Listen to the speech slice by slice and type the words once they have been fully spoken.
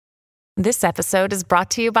This episode is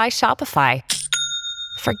brought to you by Shopify.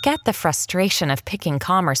 Forget the frustration of picking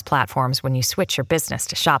commerce platforms when you switch your business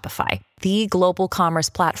to Shopify, the global commerce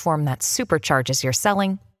platform that supercharges your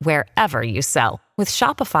selling wherever you sell. With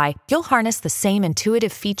Shopify, you'll harness the same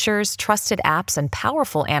intuitive features, trusted apps, and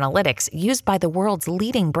powerful analytics used by the world's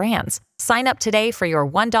leading brands. Sign up today for your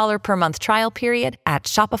 $1 per month trial period at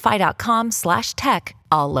shopify.com/tech,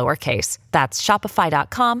 all lowercase. That's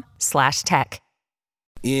shopify.com/tech.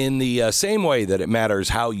 In the same way that it matters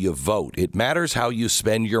how you vote, it matters how you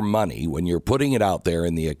spend your money when you're putting it out there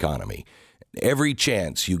in the economy. Every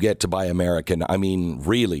chance you get to buy American, I mean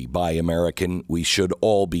really buy American, we should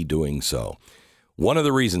all be doing so. One of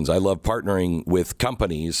the reasons I love partnering with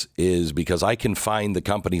companies is because I can find the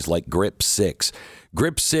companies like Grip 6.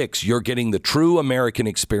 Grip 6, you're getting the true American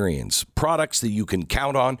experience. Products that you can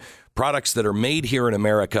count on, products that are made here in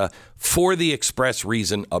America for the express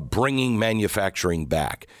reason of bringing manufacturing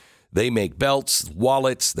back. They make belts,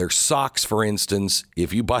 wallets, their socks, for instance.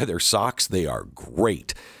 If you buy their socks, they are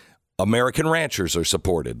great. American ranchers are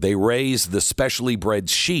supported. They raise the specially bred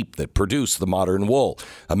sheep that produce the modern wool.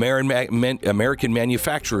 American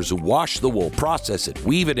manufacturers who wash the wool, process it,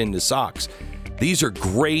 weave it into socks. These are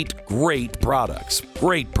great products,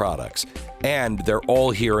 and they're all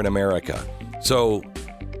here in America. So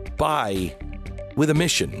buy with a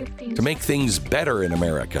mission to make things better in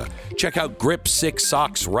America. Check out Grip 6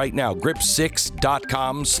 socks right now,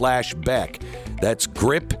 grip6.com/Beck. That's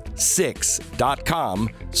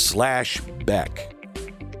grip6.com/Beck.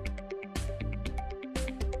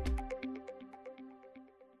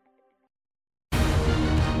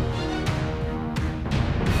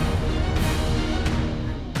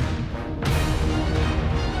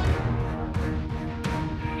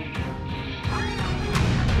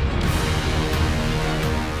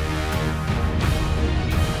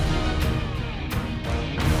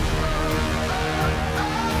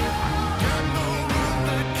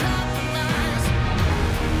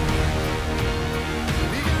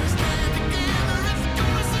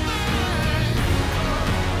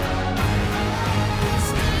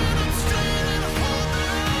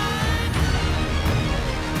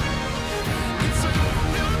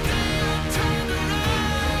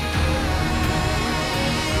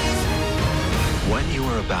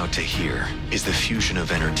 To hear is the fusion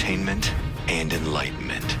of entertainment and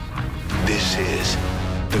enlightenment. This is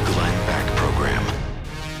the Glenn Beck Program.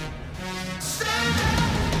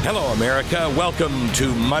 Hello, America. Welcome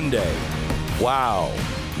to Monday. Wow,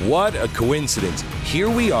 what a coincidence. Here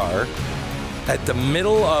we are at the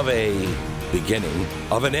middle of a beginning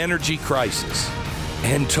of an energy crisis.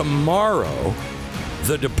 And tomorrow,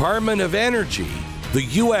 the Department of Energy, the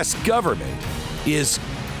U.S. government, is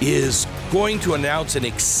going to announce an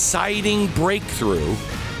exciting breakthrough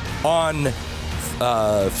on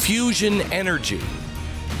fusion energy.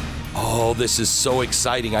 Oh, this is so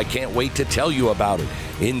exciting. I can't wait to tell you about it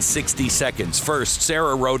in 60 seconds. First,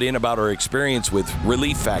 Sarah wrote in about her experience with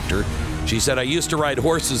Relief Factor. She said, I used to ride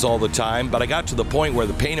horses all the time, but I got to the point where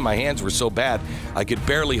the pain in my hands were so bad, I could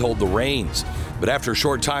barely hold the reins. But after a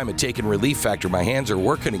short time of taking Relief Factor, my hands are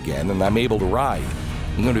working again and I'm able to ride.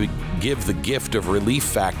 I'm going to give the gift of Relief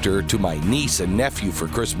Factor to my niece and nephew for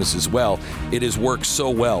Christmas as well. It has worked so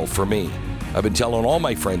well for me. I've been telling all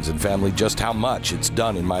my friends and family just how much it's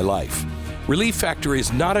done in my life. Relief Factor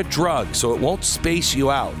is not a drug, so it won't space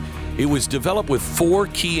you out. It was developed with 4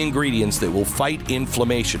 key ingredients that will fight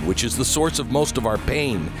inflammation, which is the source of most of our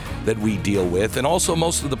pain that we deal with, and also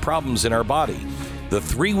most of the problems in our body. The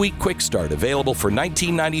 3-week quick start, available for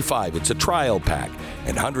 $19.95. It's a trial pack,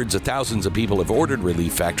 and hundreds of thousands of people have ordered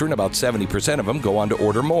Relief Factor, and about 70% of them go on to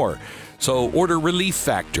order more. So order Relief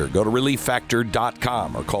Factor. Go to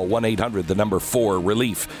ReliefFactor.com or call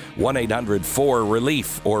 1-800-4-RELIEF,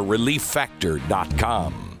 1-800-4-RELIEF, or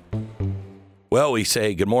ReliefFactor.com. Well, we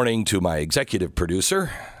say good morning to my executive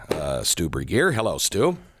producer, Stu Bregeer. Hello,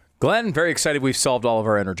 Stu. Glenn, very excited we've solved all of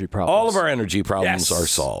our energy problems. All of our energy problems are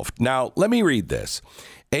solved. Now, let me read this.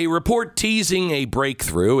 A report teasing a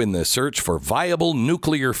breakthrough in the search for viable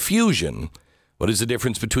nuclear fusion. What is the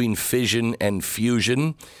difference between fission and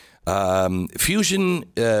fusion? Fission,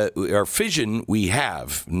 we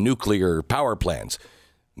have nuclear power plants.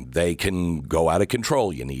 They can go out of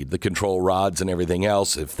control. You need the control rods and everything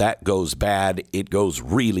else. If that goes bad, it goes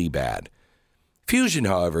really bad. Fusion,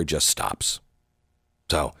 however, just stops.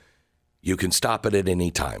 So you can stop it at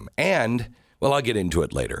any time. And, well, I'll get into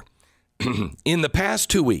it later. In the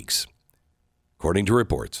past 2 weeks, according to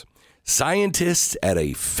reports, scientists at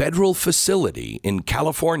a federal facility in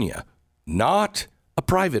California, not a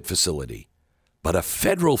private facility, but a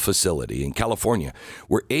federal facility in California,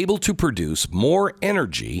 were able to produce more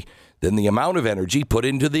energy than the amount of energy put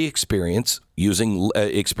into the experiment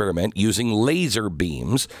using laser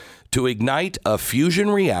beams to ignite a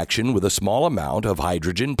fusion reaction with a small amount of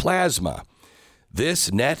hydrogen plasma.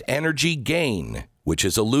 This net energy gain, which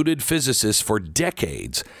has eluded physicists for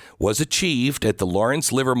decades, was achieved at the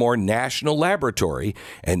Lawrence Livermore National Laboratory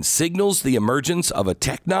and signals the emergence of a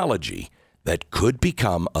technology that could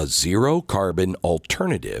become a zero-carbon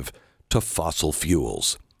alternative to fossil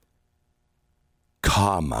fuels.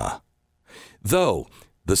 Though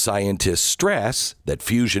the scientists stress that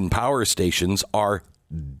fusion power stations are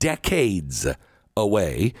decades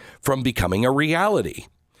away from becoming a reality.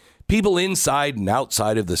 People inside and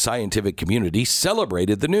outside of the scientific community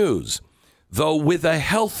celebrated the news, though with a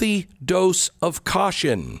healthy dose of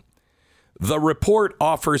caution. The report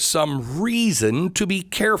offers some reason to be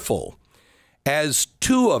careful, as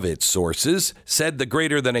two of its sources said the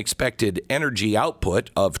greater than expected energy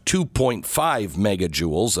output of 2.5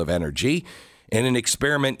 megajoules of energy in an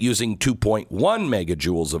experiment using 2.1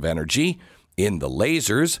 megajoules of energy in the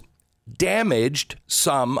lasers damaged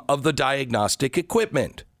some of the diagnostic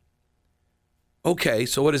equipment. Okay,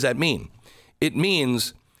 so what does that mean? It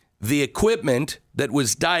means the equipment that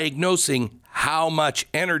was diagnosing how much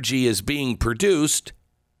energy is being produced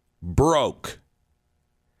broke.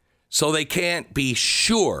 So they can't be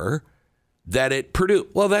sure that it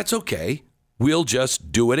produced. Well, that's okay. We'll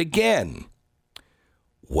just do it again.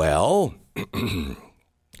 Well,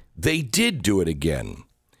 they did do it again.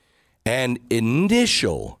 And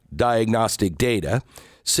initial diagnostic data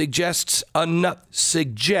suggests another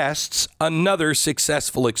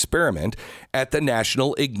successful experiment at the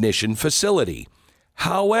National Ignition Facility.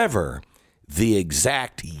 However, the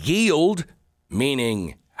exact yield,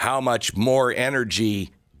 meaning how much more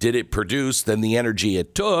energy did it produce than the energy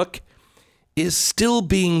it took, is still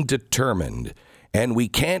being determined, and we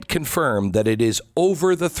can't confirm that it is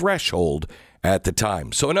over the threshold at the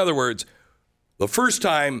time. So in other words, the first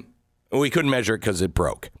time we couldn't measure it because it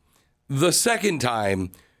broke. The second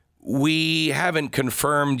time, we haven't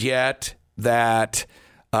confirmed yet that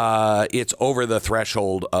it's over the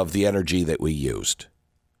threshold of the energy that we used.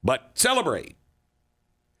 But celebrate.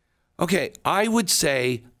 Okay, I would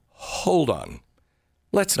say, hold on.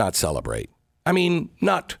 Let's not celebrate. I mean,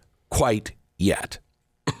 not quite yet.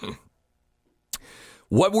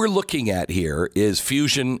 What we're looking at here is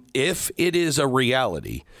fusion, if it is a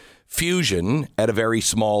reality, fusion at a very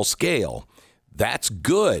small scale. That's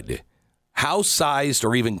good. House-sized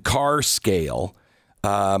or even car scale,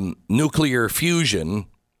 nuclear fusion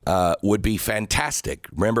would be fantastic.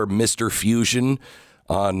 Remember Mr. Fusion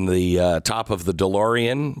on the top of the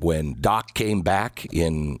DeLorean when Doc came back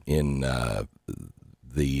in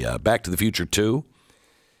the Back to the Future 2?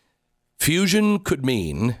 Fusion could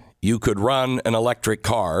mean you could run an electric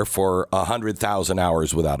car for 100,000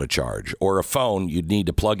 hours without a charge, or a phone you'd need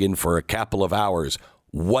to plug in for a couple of hours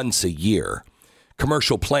once a year.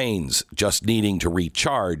 Commercial planes just needing to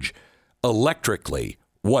recharge electrically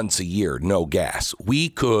once a year, no gas.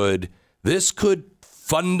 This could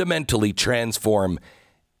fundamentally transform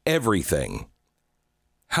everything.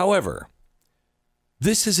 However,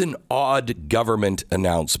 this is an odd government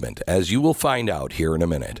announcement, as you will find out here in a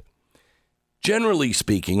minute. Generally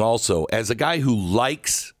speaking, also, as a guy who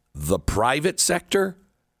likes the private sector,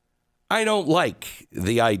 I don't like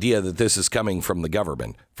the idea that this is coming from the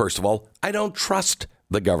government. First of all, I don't trust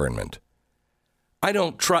the government.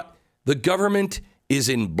 The government is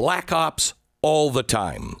in black ops all the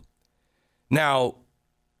time. Now,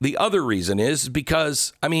 the other reason is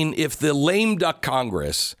because, if the lame duck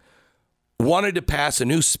Congress wanted to pass a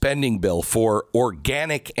new spending bill for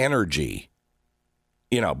organic energy,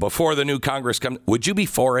 before the new Congress comes, would you be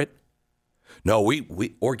for it? No,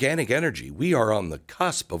 we organic energy. We are on the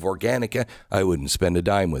cusp of organic. I wouldn't spend a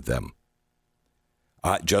dime with them.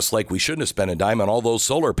 Just like we shouldn't have spent a dime on all those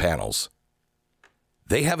solar panels.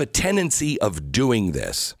 They have a tendency of doing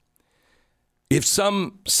this. If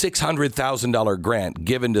some $600,000 grant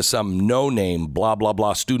given to some no-name blah, blah,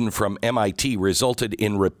 blah student from MIT resulted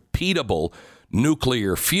in repeatable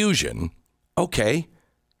nuclear fusion, okay,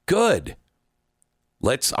 good.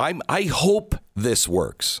 I hope this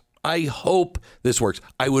works. I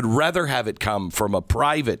would rather have it come from a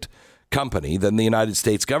private company than the United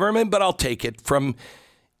States government, but I'll take it from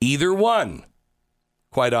either one,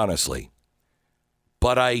 quite honestly.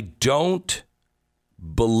 But I don't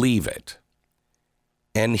believe it.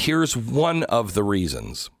 And here's one of the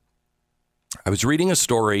reasons. I was reading a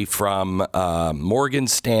story from Morgan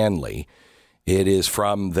Stanley. It is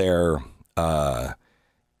from their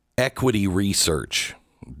Equity Research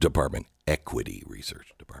Department.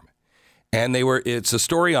 And it's a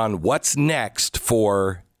story on what's next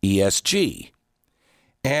for ESG.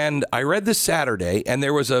 And I read this Saturday, and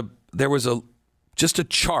there was just a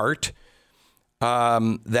chart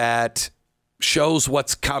that shows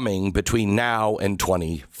what's coming between now and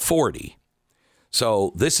 2040.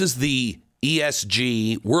 So this is the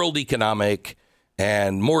ESG, World Economic,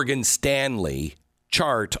 and Morgan Stanley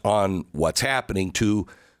chart on what's happening to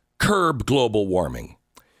curb global warming.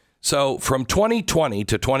 So from 2020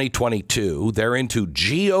 to 2022, they're into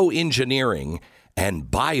geoengineering and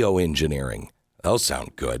bioengineering. Those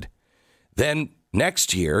sound good. Then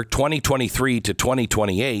next year, 2023 to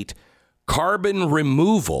 2028, carbon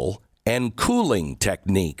removal and cooling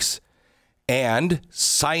techniques, and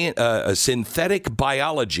synthetic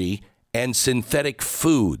biology and synthetic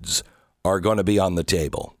foods are going to be on the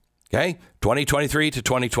table. Okay, 2023 to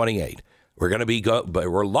 2028, we're going to be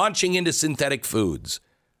we're launching into synthetic foods.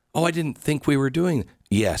 Oh, I didn't think we were doing.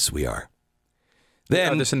 Yes, we are.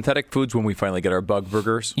 Then are the synthetic foods when we finally get our bug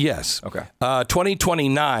burgers? Yes. Okay.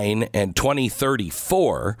 2029 and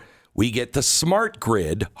 2034, we get the smart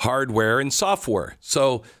grid hardware and software.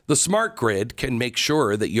 So the smart grid can make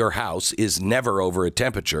sure that your house is never over a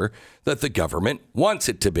temperature that the government wants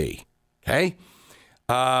it to be. Okay.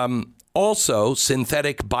 Also,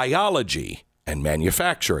 synthetic biology and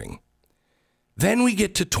manufacturing. Then we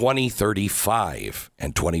get to 2035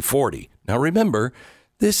 and 2040. Now, remember,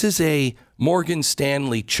 this is a Morgan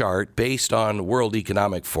Stanley chart based on World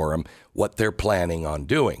Economic Forum, what they're planning on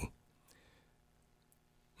doing.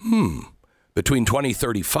 Between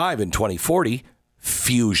 2035 and 2040,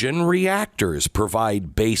 fusion reactors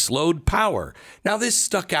provide baseload power. Now, this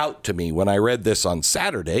stuck out to me when I read this on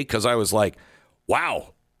Saturday because I was like,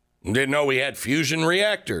 wow, didn't know we had fusion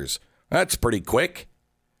reactors. That's pretty quick.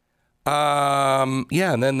 And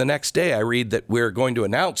then the next day I read that we're going to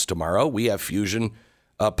announce tomorrow we have fusion,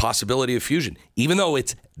 possibility of fusion. Even though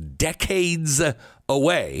it's decades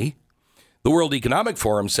away, the World Economic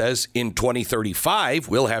Forum says in 2035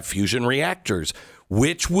 we'll have fusion reactors,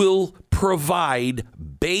 which will provide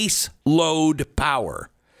base load power.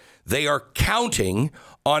 They are counting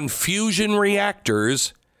on fusion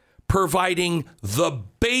reactors providing the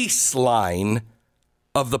baseline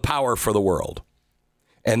of the power for the world.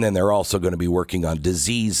 And then they're also going to be working on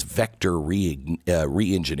disease vector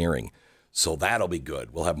re-engineering. So that'll be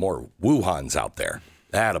good. We'll have more Wuhans out there.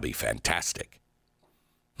 That'll be fantastic.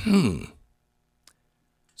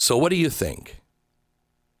 So what do you think?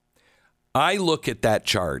 I look at that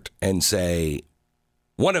chart and say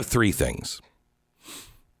one of three things.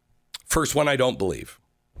 First one, I don't believe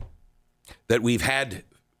that we've had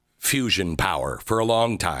fusion power for a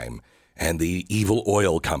long time and the evil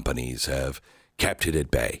oil companies have kept it at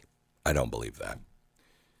bay. I don't believe that.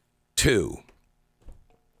 Two,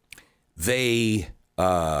 they're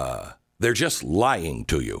just lying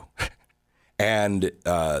to you. And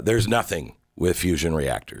there's nothing with fusion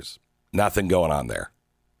reactors. Nothing going on there.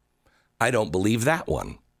 I don't believe that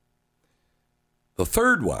one. The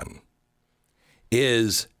third one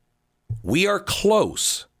is we are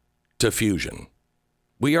close to fusion.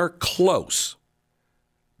 We are close.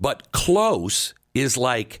 But close is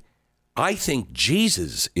like, I think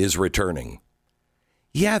Jesus is returning.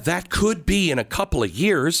 Yeah, that could be in a couple of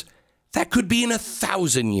years. That could be in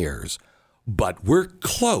 1,000 years. But we're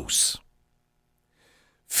close.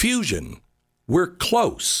 Fusion, we're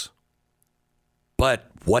close.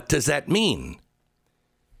 But what does that mean?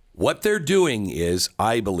 What they're doing is,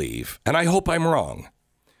 I believe, and I hope I'm wrong,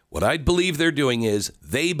 what I believe they're doing is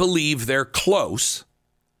they believe they're close.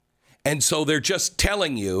 And so they're just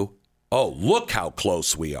telling you, oh, look how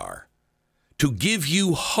close we are. To give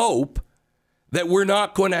you hope that we're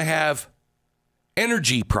not going to have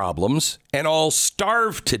energy problems and all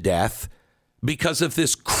starve to death because of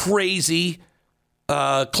this crazy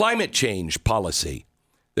climate change policy.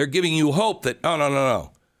 They're giving you hope that, oh,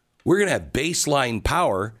 no. We're going to have baseline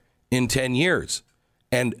power in 10 years.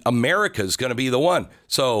 And America's going to be the one.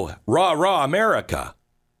 So, rah, America.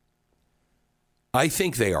 I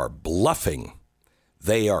think they are bluffing.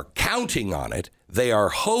 They are counting on it. They are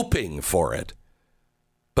hoping for it.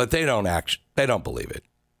 But they don't believe it.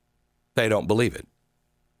 They don't believe it.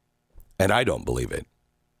 And I don't believe it.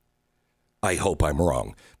 I hope I'm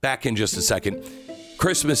wrong. Back in just a second.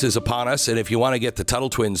 Christmas is upon us, and if you want to get the Tuttle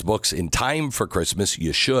Twins books in time for Christmas,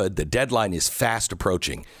 you should. The deadline is fast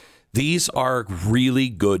approaching. These are really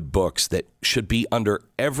good books that should be under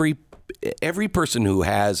every person who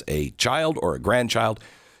has a child or a grandchild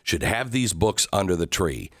should have these books under the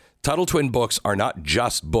tree. Tuttle Twin books are not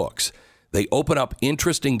just books. They open up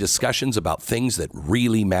interesting discussions about things that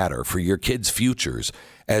really matter for your kids' futures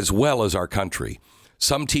as well as our country.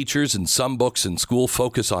 Some teachers and some books in school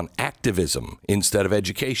focus on activism instead of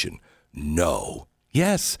education. No.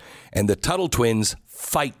 Yes. And the Tuttle twins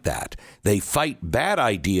fight that. They fight bad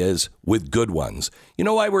ideas with good ones. You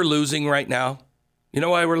know why we're losing right now? You know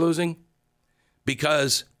why we're losing?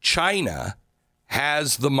 Because China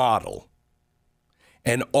has the model.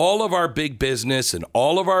 And all of our big business and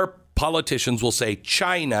all of our politicians will say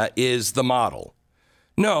China is the model.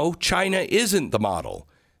 No, China isn't the model.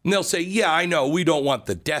 And they'll say, yeah, I know, we don't want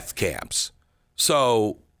the death camps,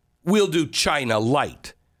 so we'll do China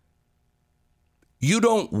light. You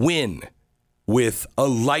don't win with a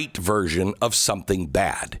light version of something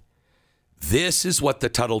bad. This is what the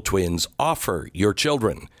Tuttle twins offer your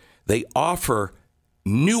children. They offer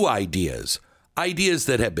new ideas, ideas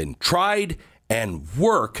that have been tried and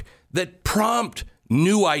work, that prompt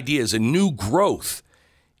new ideas and new growth.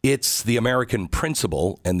 It's the American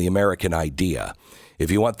principle and the American idea. If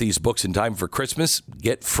you want these books in time for Christmas,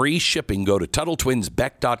 get free shipping. Go to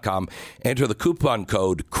TuttleTwinsBeck.com. Enter the coupon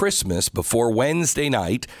code Christmas before Wednesday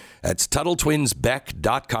night. That's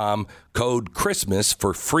TuttleTwinsBeck.com. Code Christmas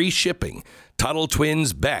for free shipping.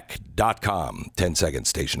 TuttleTwinsBeck.com. 10 seconds,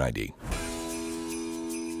 station ID.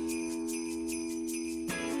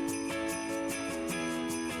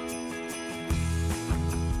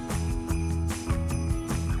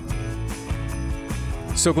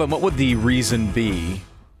 So, Glenn, what would the reason be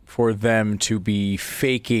for them to be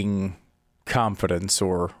faking confidence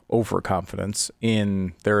or overconfidence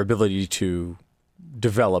in their ability to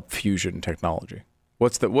develop fusion technology?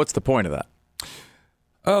 What's the point of that?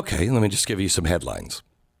 Okay, let me just give you some headlines.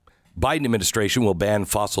 Biden administration will ban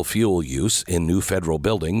fossil fuel use in new federal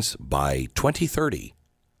buildings by 2030.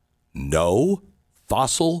 No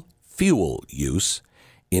fossil fuel use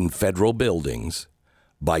in federal buildings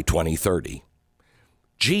by 2030.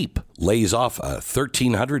 Jeep lays off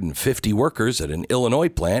 1,350 workers at an Illinois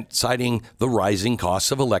plant, citing the rising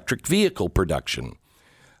costs of electric vehicle production.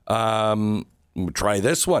 Try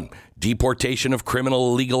this one. Deportation of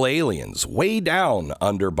criminal illegal aliens way down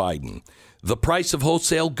under Biden. The price of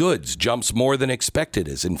wholesale goods jumps more than expected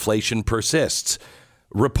as inflation persists.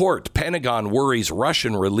 Report: Pentagon worries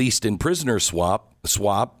Russian released in prisoner swap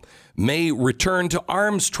may return to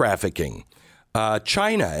arms trafficking.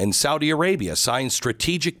 China and Saudi Arabia signed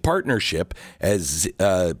strategic partnership as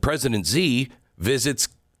President Xi visits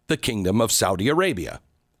the Kingdom of Saudi Arabia.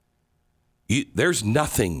 There's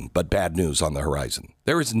nothing but bad news on the horizon.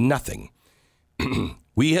 There is nothing.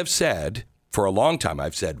 We have said for a long time,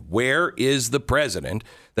 I've said, where is the president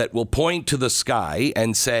that will point to the sky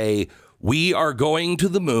and say, we are going to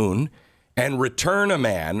the moon and return a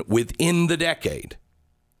man within the decade?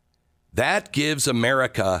 That gives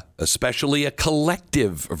America, especially a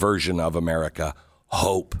collective version of America,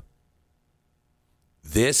 hope.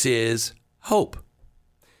 This is hope.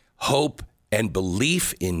 Hope and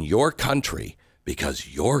belief in your country,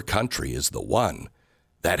 because your country is the one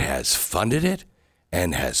that has funded it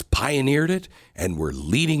and has pioneered it, and we're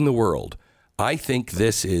leading the world. I think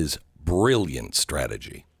this is brilliant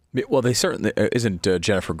strategy. Well, they certainly isn't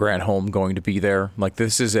Jennifer Granholm going to be there? Like,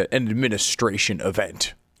 this is an administration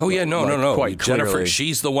event. Oh, yeah, no. Quite Jennifer, clearly.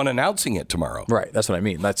 She's the one announcing it tomorrow. Right, that's what I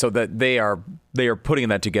mean. So that they are putting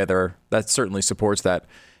that together. That certainly supports that.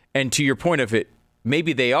 And to your point of it,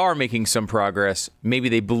 maybe they are making some progress. Maybe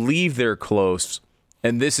they believe they're close.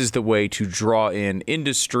 And this is the way to draw in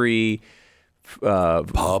industry,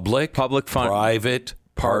 public fund, private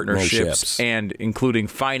partnerships, and including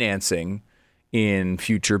financing in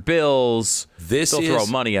future bills. They'll throw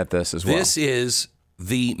money at this as well. This is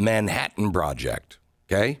the Manhattan Project.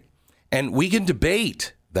 Okay. And we can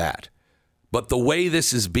debate that. But the way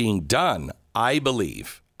this is being done, I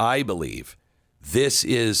believe this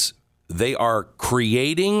is, they are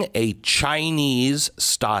creating a Chinese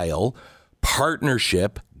style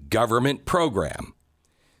partnership government program.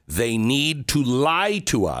 They need to lie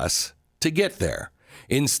to us to get there.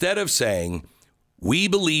 Instead of saying, we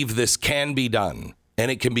believe this can be done,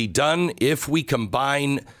 and it can be done if we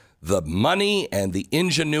combine the money and the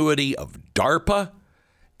ingenuity of DARPA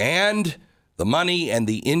and the money and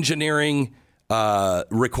the engineering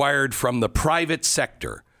required from the private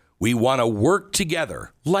sector. We want to work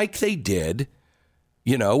together like they did,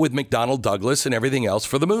 with McDonnell Douglas and everything else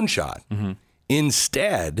for the moonshot. Mm-hmm.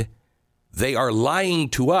 Instead, they are lying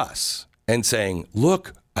to us and saying,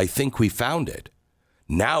 look, I think we found it.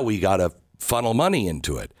 Now we got to funnel money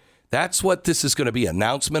into it. That's what this is going to be.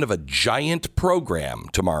 Announcement of a giant program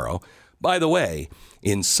tomorrow. By the way,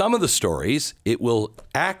 in some of the stories, it will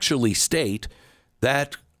actually state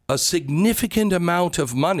that a significant amount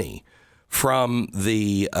of money from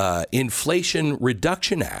the Inflation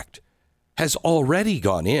Reduction Act has already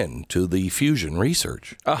gone into the fusion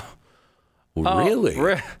research. Really?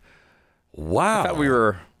 Wow. I thought we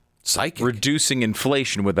were psychic. Reducing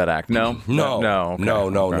inflation with that act. No. No.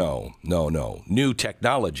 Okay. No. New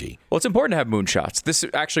technology. Well, it's important to have moonshots. This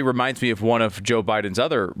actually reminds me of one of Joe Biden's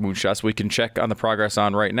other moonshots we can check on the progress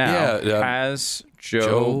on right now. Yeah, Has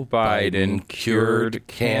Joe Biden cured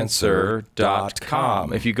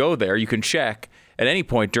cancer.com. If you go there, you can check at any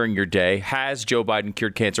point during your day, has Joe Biden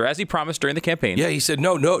cured cancer, as he promised during the campaign. Yeah, he said,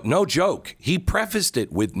 no joke. He prefaced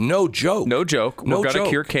it with no joke. No joke. We're going to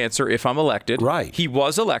cure cancer if I'm elected. Right. He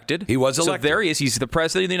was elected. So there he is. He's the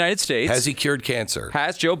president of the United States. Has he cured cancer?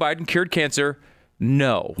 Has Joe Biden cured cancer?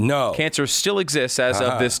 No. Cancer still exists as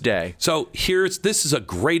of this day. So this is a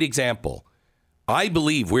great example. I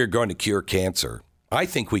believe we're going to cure cancer. I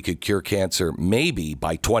think we could cure cancer maybe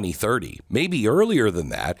by 2030, maybe earlier than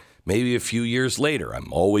that. Maybe a few years later.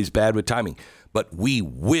 I'm always bad with timing. But we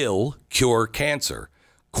will cure cancer.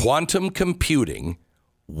 Quantum computing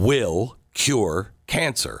will cure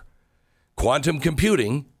cancer. Quantum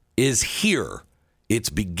computing is here.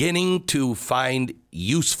 It's beginning to find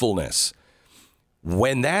usefulness.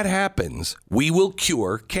 When that happens, we will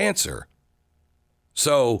cure cancer.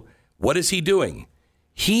 So what is he doing?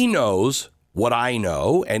 He knows what I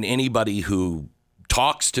know, and anybody who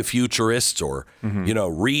talks to futurists or,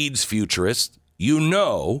 reads futurists,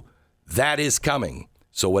 that is coming.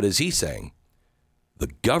 So what is he saying? The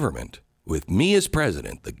government, with me as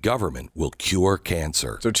president, the government will cure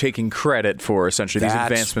cancer. So taking credit for essentially these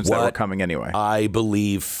advancements that were coming anyway. I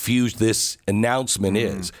believe this announcement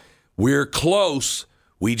is. We're close.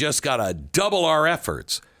 We just got to double our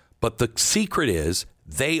efforts. But the secret is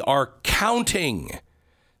they are counting.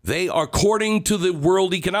 They are, according to the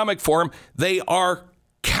World Economic Forum, they are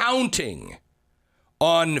counting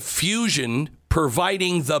on fusion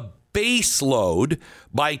providing the base load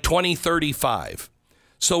by 2035.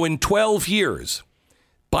 So in 12 years,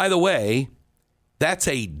 by the way, that's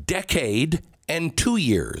a decade and 2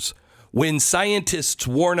 years. When scientists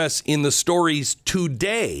warn us in the stories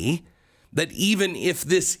today that even if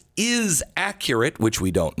this is accurate, which we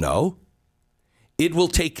don't know, it will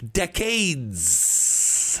take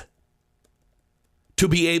decades to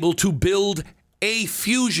be able to build a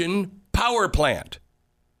fusion power plant.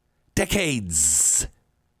 Decades.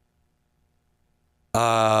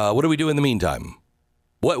 What do we do in the meantime?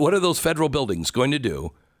 What are those federal buildings going to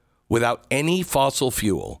do without any fossil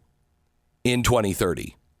fuel in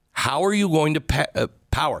 2030? How are you going to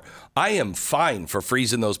power? I am fine for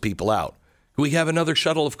freezing those people out. Do we have another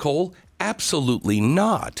shuttle of coal? Absolutely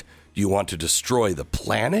not. Do you want to destroy the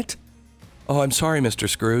planet? Oh, I'm sorry, Mr.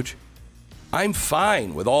 Scrooge. I'm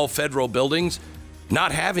fine with all federal buildings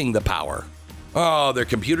not having the power. Oh, their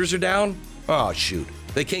computers are down? Oh, shoot.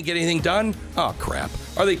 They can't get anything done? Oh, crap.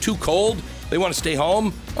 Are they too cold? They want to stay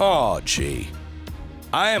home? Oh, gee.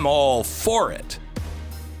 I am all for it.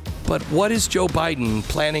 But what is Joe Biden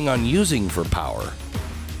planning on using for power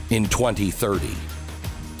in 2030?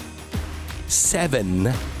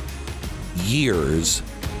 7 years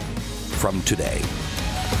from today.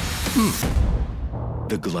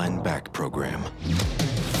 The Glenn Beck Program.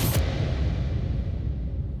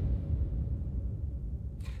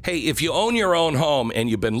 Hey, if you own your own home and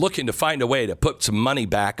you've been looking to find a way to put some money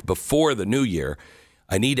back before the new year,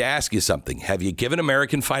 I need to ask you something. Have you given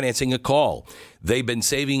American Financing a call? They've been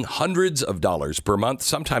saving hundreds of dollars per month,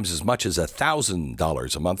 sometimes as much as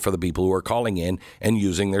 $1,000 a month for the people who are calling in and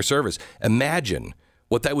using their service. Imagine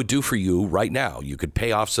what that would do for you right now. You could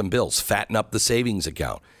pay off some bills, fatten up the savings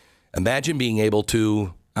account. Imagine being able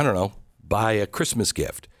to, buy a Christmas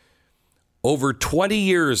gift. Over 20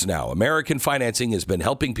 years now, American Financing has been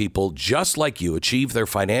helping people just like you achieve their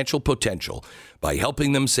financial potential by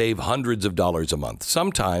helping them save hundreds of dollars a month,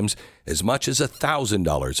 sometimes as much as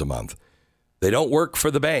 $1,000 a month. They don't work for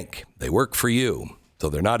the bank. They work for you. So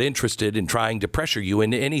they're not interested in trying to pressure you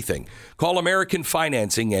into anything. Call American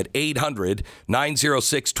Financing at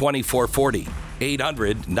 800-906-2440.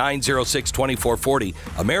 800-906-2440.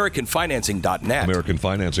 AmericanFinancing.net. American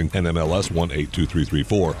Financing, NMLS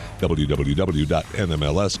 182334.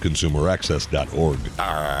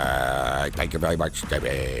 www.nmlsconsumeraccess.org. Thank you very much,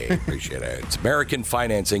 Debbie. Appreciate it. It's American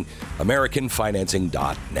Financing,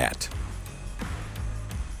 AmericanFinancing.net.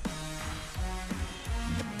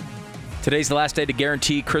 Today's the last day to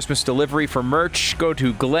guarantee Christmas delivery for merch. Go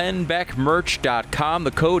to glennbeckmerch.com.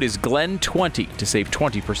 The code is GLENN20 to save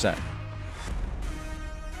 20%.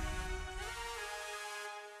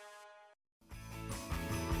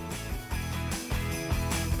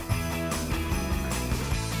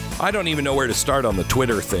 I don't even know where to start on the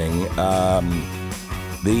Twitter thing.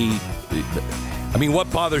 I mean,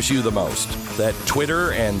 what bothers you the most? That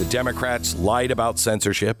Twitter and the Democrats lied about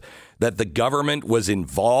censorship, that the government was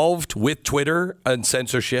involved with Twitter and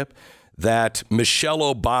censorship, that Michelle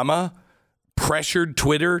Obama pressured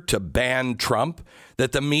Twitter to ban Trump,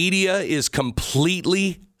 that the media is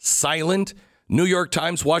completely silent. New York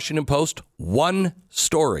Times, Washington Post, one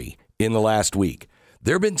story in the last week.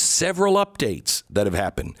 There have been several updates that have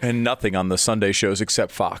happened. And nothing on the Sunday shows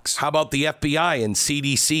except Fox. How about the FBI and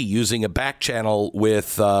CDC using a back channel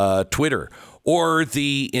with Twitter? Or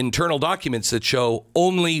the internal documents that show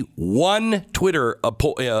only one Twitter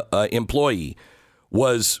employee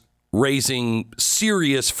was raising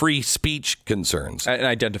serious free speech concerns. And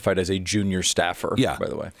identified as a junior staffer, yeah. By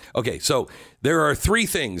the way. Okay, so there are three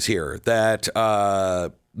things here that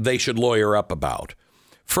they should lawyer up about.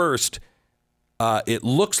 First, it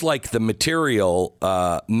looks like the material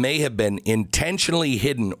may have been intentionally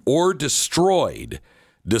hidden or destroyed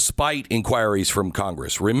despite inquiries from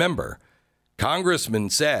Congress. Remember, Congressman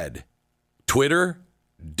said, Twitter,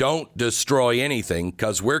 don't destroy anything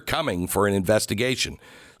because we're coming for an investigation.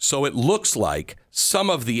 So it looks like some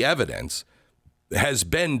of the evidence has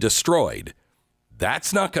been destroyed.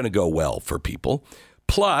 That's not going to go well for people.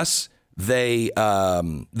 Plus, they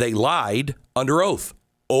lied under oath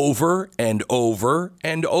over and over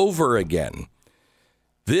and over again.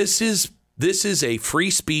 This is a free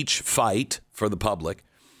speech fight for the public,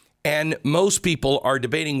 and most people are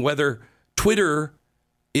debating whether Twitter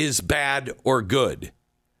is bad or good.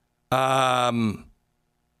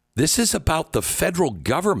 This is about the federal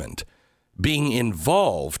government being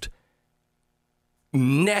involved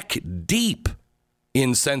neck deep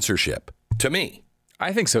in censorship, to me.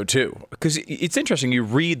 I think so, too, because it's interesting. You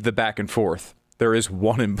read the back and forth. There is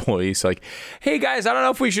one employee. It's like, hey, guys, I don't know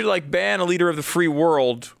if we should ban a leader of the free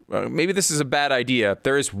world. Maybe this is a bad idea.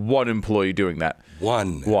 There is one employee doing that.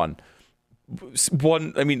 One.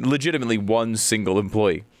 I mean, legitimately one single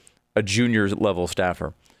employee, a junior level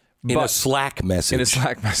staffer. In a Slack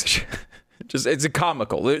message. It's a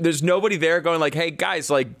comical. There's nobody there going like, hey,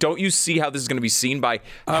 guys, don't you see how this is going to be seen by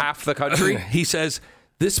half the country? He says,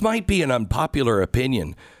 this might be an unpopular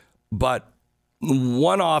opinion, but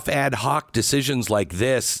one-off ad hoc decisions like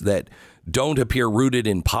this that don't appear rooted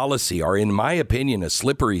in policy are, in my opinion, a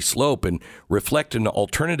slippery slope and reflect an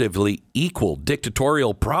alternatively equal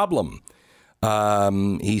dictatorial problem.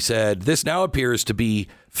 He said, this now appears to be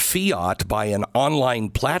fiat by an online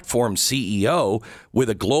platform CEO with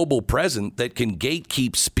a global presence that can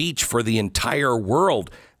gatekeep speech for the entire world.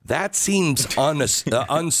 That seems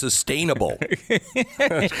unsustainable.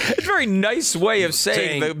 It's a very nice way of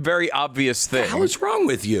saying the very obvious thing. What the hell is wrong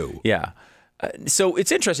with you? Yeah. So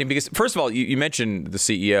it's interesting because, first of all, you mentioned the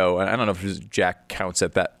CEO. And I don't know if Jack counts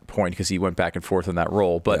at that point because he went back and forth in that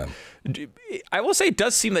role. But yeah. I will say it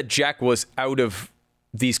does seem that Jack was out of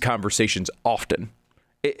these conversations often.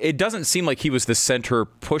 It doesn't seem like he was the center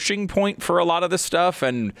pushing point for a lot of this stuff.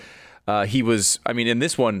 And he was, in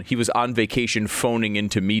this one, he was on vacation phoning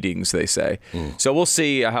into meetings, they say. So we'll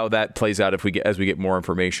see how that plays out as we get more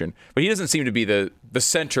information. But he doesn't seem to be the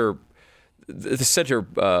center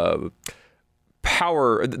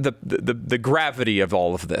power, the gravity of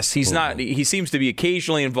all of this. He's not. He seems to be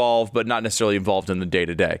occasionally involved, but not necessarily involved in the day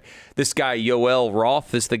to day. This guy Yoel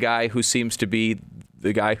Roth is the guy who seems to be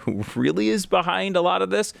the guy who really is behind a lot of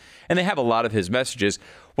this, and they have a lot of his messages.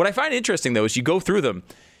 What I find interesting though is you go through them,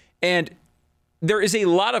 and there is a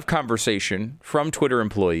lot of conversation from Twitter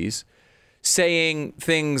employees saying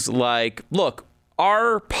things like, "Look,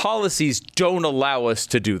 our policies don't allow us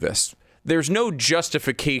to do this. There's no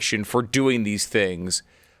justification for doing these things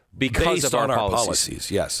because based of our on policies."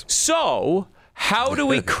 Yes. So how do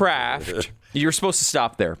we craft? You're supposed to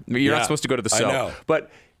stop there. You're not supposed to go to the so. I know. But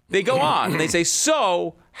they go on and they say,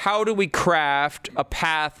 so how do we craft a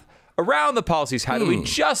path around the policies? How do we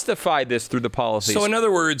justify this through the policies? So in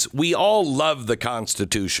other words, we all love the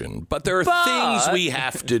Constitution, but there are things we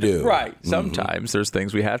have to do. Right. Sometimes there's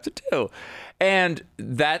things we have to do. And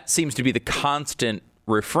that seems to be the constant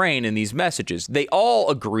refrain in these messages. They all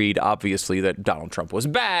agreed, obviously, that Donald Trump was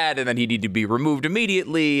bad and that he needed to be removed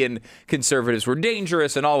immediately and conservatives were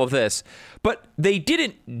dangerous and all of this. But they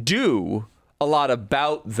didn't do a lot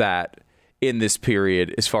about that in this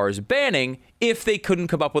period as far as banning if they couldn't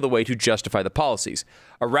come up with a way to justify the policies.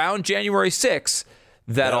 Around January 6th,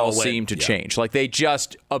 that all seemed to change. Like they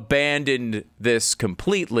just abandoned this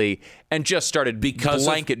completely and just started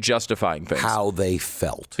blanket justifying things. How they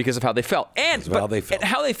felt. Because of how they felt. And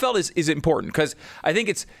how they felt is important because I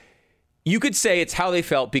think you could say it's how they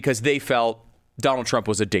felt because they felt Donald Trump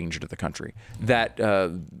was a danger to the country, that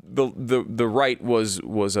the right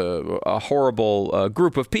was a horrible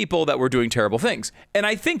group of people that were doing terrible things. And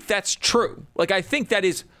I think that's true. Like, I think that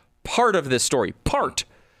is part of this story.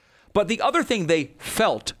 But the other thing they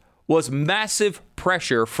felt was massive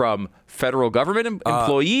pressure from federal government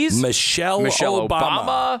employees, Michelle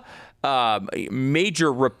Obama,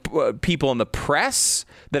 major people in the press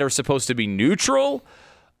that are supposed to be neutral.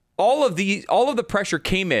 All of the pressure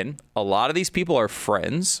came in. A lot of these people are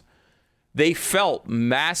friends. They felt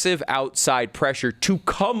massive outside pressure to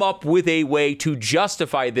come up with a way to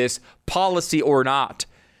justify this policy or not.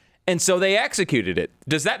 And so they executed it.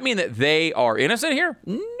 Does that mean that they are innocent here?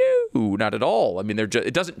 No, not at all. I mean,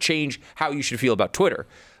 it doesn't change how you should feel about Twitter.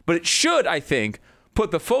 But it should, I think,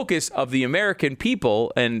 put the focus of the American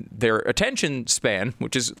people and their attention span,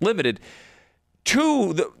 which is limited,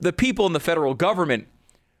 to the people in the federal government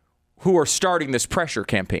who are starting this pressure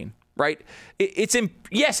campaign, right?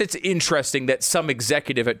 Yes, it's interesting that some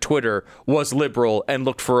executive at Twitter was liberal and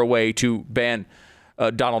looked for a way to ban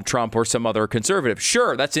Donald Trump or some other conservative.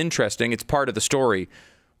 Sure, that's interesting. It's part of the story.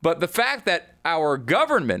 But the fact that our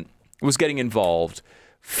government was getting involved,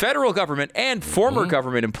 federal government and former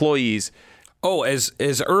government employees. Oh, as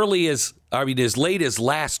late as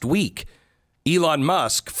last week, Elon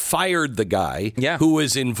Musk fired the guy who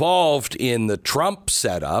was involved in the Trump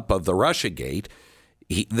setup of the Russiagate.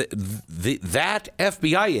 That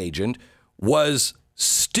FBI agent was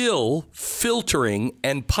still filtering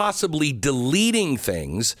and possibly deleting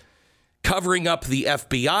things, covering up the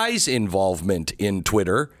FBI's involvement in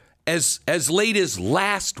Twitter as late as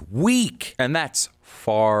last week. And that's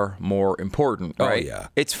far more important, right? Oh, yeah.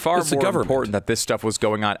 It's far more important that this stuff was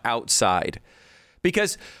going on outside.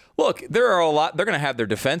 Because, look, they're going to have their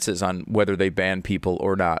defenses on whether they ban people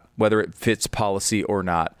or not, whether it fits policy or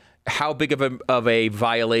not. How big of a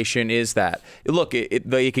violation is that? Look,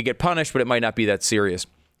 they could get punished, but it might not be that serious.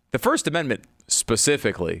 The First Amendment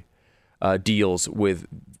specifically deals with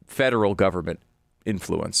federal government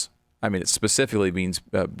influence. I mean, it specifically means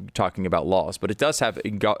talking about laws, but it does have,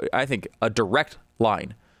 I think, a direct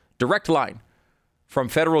line from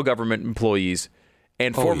federal government employees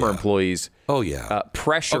and former employees.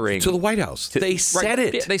 Pressuring to the White House. They said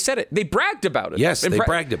it. Yeah, they said it. They bragged about it. Yes, they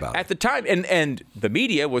bragged about it at the time, and the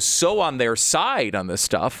media was so on their side on this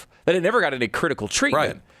stuff that it never got any critical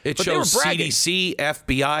treatment. Right. It shows CDC,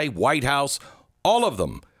 FBI, White House, all of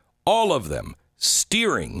them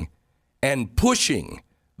steering and pushing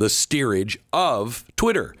the steerage of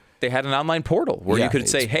Twitter. They had an online portal where you could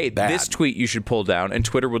say, hey, this tweet you should pull down, and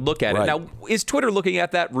Twitter would look at it. Now, is Twitter looking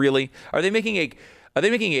at that really? Are they making a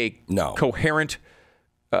coherent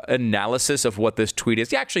analysis of what this tweet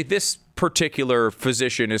is? Yeah, actually, this particular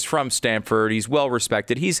physician is from Stanford. He's well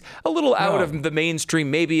respected. He's a little out of the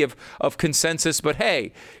mainstream, maybe of consensus, but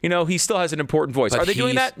hey, he still has an important voice. Are they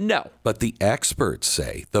doing that? No. But the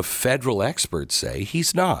federal experts say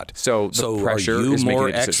he's not. So the pressure are you is more making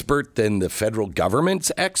a decision. expert than the federal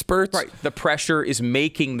government's experts? Right. The pressure is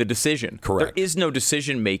making the decision. Correct. There is no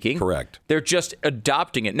decision making. Correct. They're just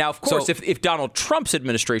adopting it. Now, of course, if Donald Trump's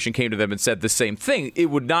administration came to them and said the same thing,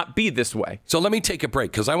 it would not be this way. So let me take a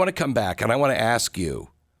break because I want to come back and I want to ask you,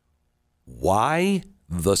 why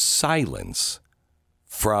the silence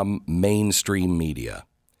from mainstream media?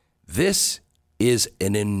 This is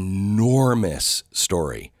an enormous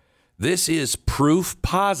story. This is proof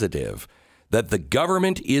positive that the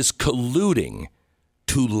government is colluding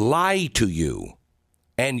to lie to you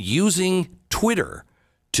and using Twitter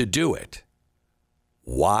to do it.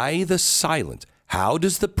 Why the silence? How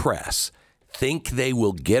does the press think they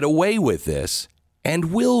will get away with this,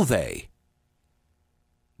 and will they?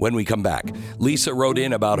 When we come back, Lisa wrote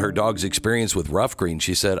in about her dog's experience with Rough Green.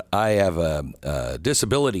 She said, I have a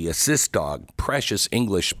disability assist dog, precious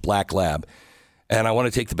English black lab, and I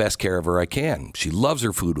want to take the best care of her I can. She loves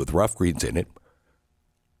her food with Rough Greens in it.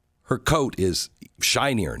 Her coat is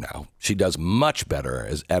shinier now. She does much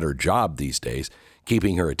better at her job these days,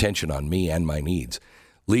 keeping her attention on me and my needs.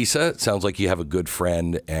 Lisa, it sounds like you have a good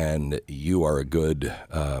friend and you are a good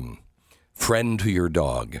friend to your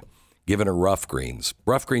dog. Giving her Rough Greens.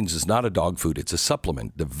 Rough Greens is not a dog food. It's a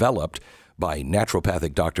supplement developed by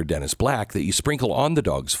naturopathic Dr. Dennis Black that you sprinkle on the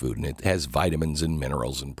dog's food, and it has vitamins and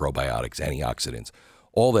minerals and probiotics, antioxidants,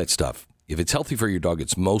 all that stuff. If it's healthy for your dog,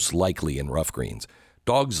 it's most likely in Rough Greens.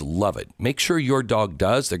 Dogs love it. Make sure your dog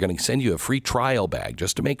does. They're going to send you a free trial bag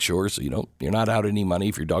just to make sure so you're not out any money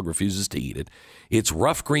if your dog refuses to eat it. It's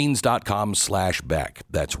roughgreens.com/Beck.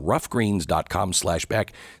 That's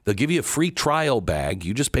roughgreens.com/Beck. They'll give you a free trial bag.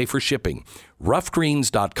 You just pay for shipping.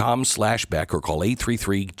 Roughgreens.com/Beck or call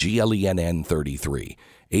 833-GLENN33.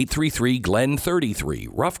 833-GLEN-33,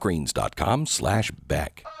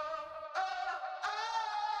 roughgreens.com/Beck.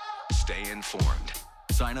 Stay informed.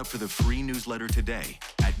 Sign up for the free newsletter today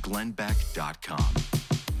at glenbeck.com.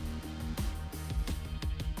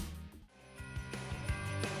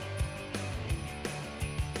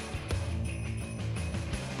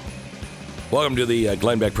 Welcome to the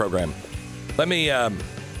Glenn Beck program. Let me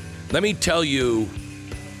tell you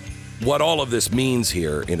what all of this means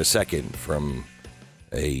here in a second from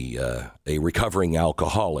a recovering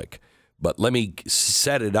alcoholic. But let me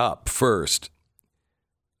set it up first.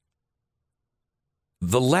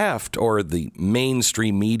 The left, or the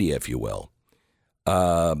mainstream media, if you will,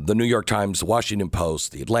 the New York Times, the Washington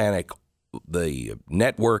Post, the Atlantic, the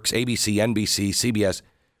networks, ABC, NBC, CBS,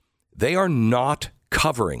 they are not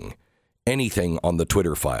covering anything on the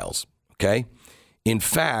Twitter files, okay? In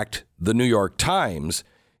fact, the New York Times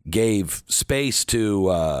gave space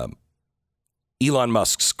to Elon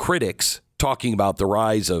Musk's critics talking about the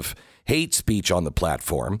rise of hate speech on the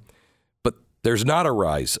platform. But there's not a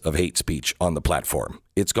rise of hate speech on the platform.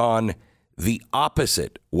 It's gone the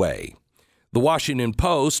opposite way. The Washington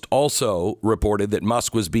Post also reported that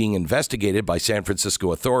Musk was being investigated by San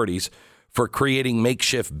Francisco authorities for creating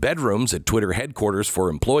makeshift bedrooms at Twitter headquarters for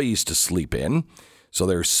employees to sleep in. So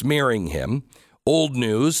they're smearing him. Old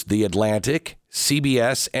News, The Atlantic,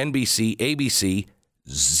 CBS, NBC, ABC,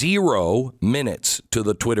 0 minutes to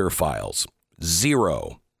the Twitter files.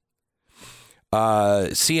 0.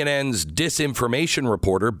 CNN's disinformation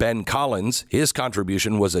reporter, Ben Collins, his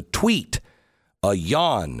contribution was a tweet, a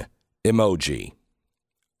yawn emoji.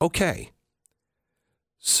 Okay.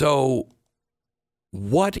 So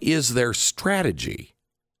what is their strategy?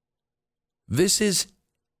 This is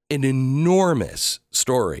an enormous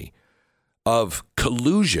story of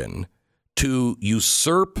collusion to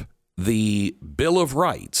usurp the Bill of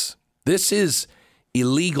Rights. This is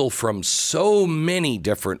illegal from so many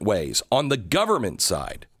different ways on the government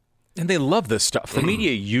side. And they love this stuff. The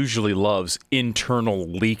media usually loves internal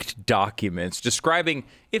leaked documents describing,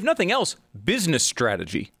 if nothing else, business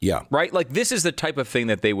strategy. Yeah. Right? Like, this is the type of thing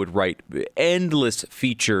that they would write endless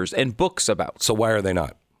features and books about. So why are they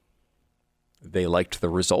not? They liked the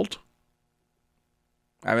result.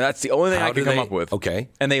 I mean, that's the only thing I can come up with. Okay.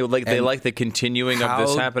 And they like the continuing of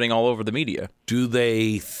this happening all over the media. Do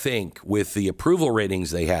they think with the approval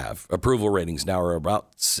ratings they have, approval ratings now are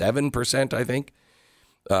about 7%, I think,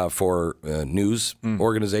 for news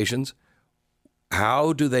organizations,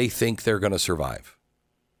 how do they think they're going to survive?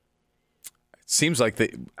 It seems like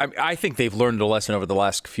I think they've learned a lesson over the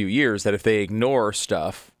last few years that if they ignore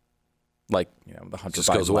stuff, like, you know, the Hunter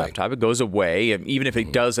Biden laptop, it goes away. And even if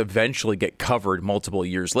it does eventually get covered multiple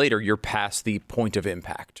years later, you're past the point of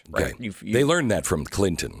impact. Right? Okay. They learned that from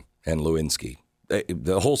Clinton and Lewinsky.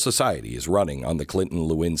 The whole society is running on the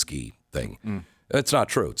Clinton-Lewinsky thing. It's not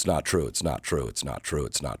true. It's not true. It's not true. It's not true.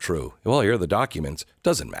 It's not true. Well, here are the documents.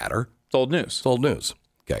 Doesn't matter. It's old news. It's old news.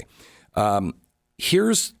 Okay.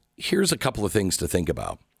 Here's a couple of things to think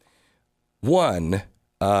about. One,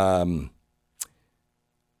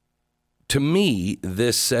 to me,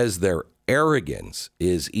 this says their arrogance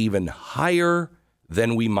is even higher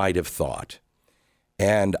than we might have thought.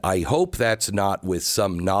 And I hope that's not with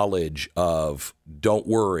some knowledge of, don't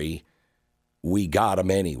worry, we got them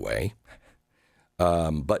anyway.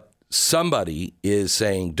 But somebody is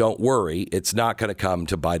saying, don't worry, it's not going to come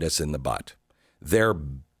to bite us in the butt. They're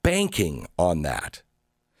banking on that.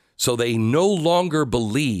 So they no longer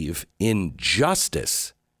believe in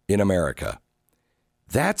justice in America.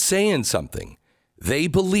 That's saying something. They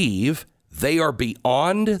believe they are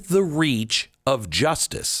beyond the reach of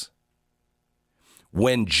justice.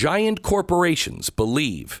 When giant corporations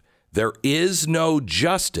believe there is no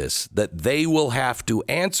justice that they will have to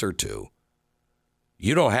answer to,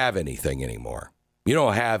 you don't have anything anymore.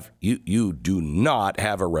 You do not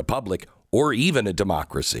have a republic or even a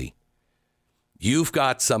democracy. You've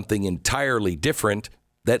got something entirely different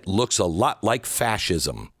that looks a lot like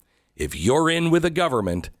fascism. If you're in with a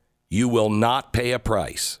government, you will not pay a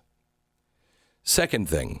price. Second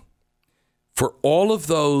thing, for all of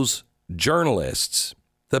those journalists,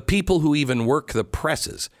 the people who even work the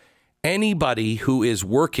presses, anybody who is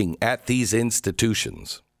working at these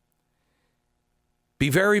institutions, be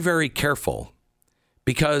very, very careful,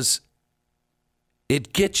 because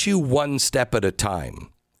it gets you one step at a time.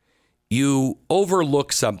 You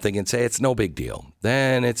overlook something and say, it's no big deal.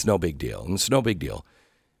 Then it's no big deal. And it's no big deal.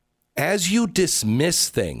 As you dismiss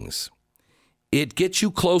things, it gets you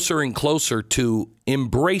closer and closer to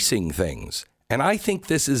embracing things. And I think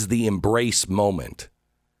this is the embrace moment.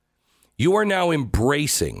 You are now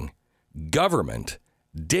embracing government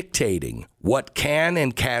dictating what can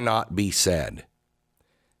and cannot be said.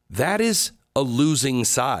 That is a losing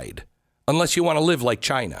side, unless you want to live like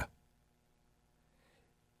China.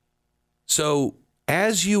 So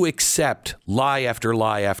as you accept lie after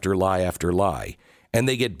lie after lie after lie, and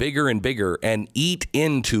they get bigger and bigger and eat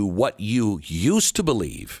into what you used to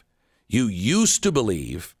believe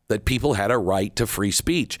that people had a right to free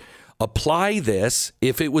speech. Apply this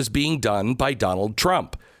if it was being done by Donald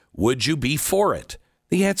Trump. Would you be for it?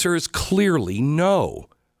 The answer is clearly no.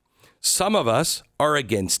 Some of us are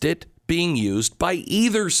against it being used by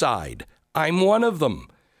either side. I'm one of them.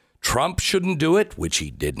 Trump shouldn't do it, which he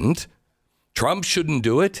didn't. Trump shouldn't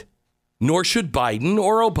do it, nor should Biden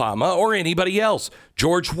or Obama or anybody else.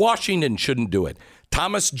 George Washington shouldn't do it.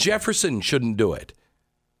 Thomas Jefferson shouldn't do it.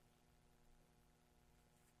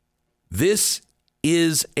 This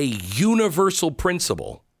is a universal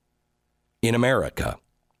principle in America.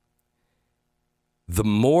 The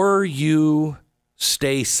more you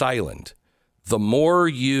stay silent, the more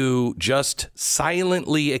you just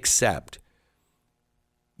silently accept,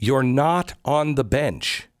 you're not on the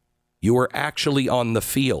bench. You are actually on the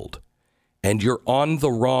field, and you're on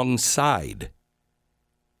the wrong side.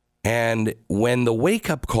 And when the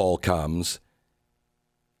wake-up call comes,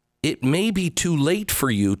 it may be too late for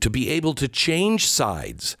you to be able to change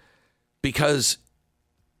sides, because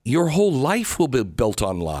your whole life will be built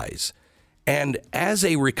on lies. And as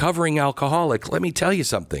a recovering alcoholic, let me tell you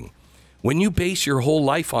something. When you base your whole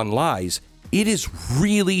life on lies, it is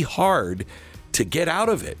really hard to get out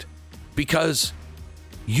of it, because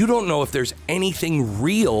you don't know if there's anything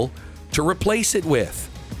real to replace it with.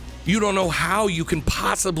 You don't know how you can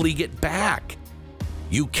possibly get back.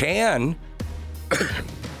 You can,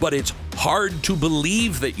 but it's hard to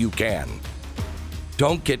believe that you can.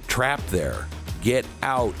 Don't get trapped there. Get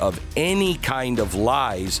out of any kind of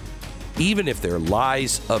lies, even if they're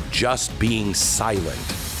lies of just being silent.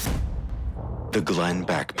 The Glenn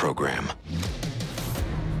Beck Program.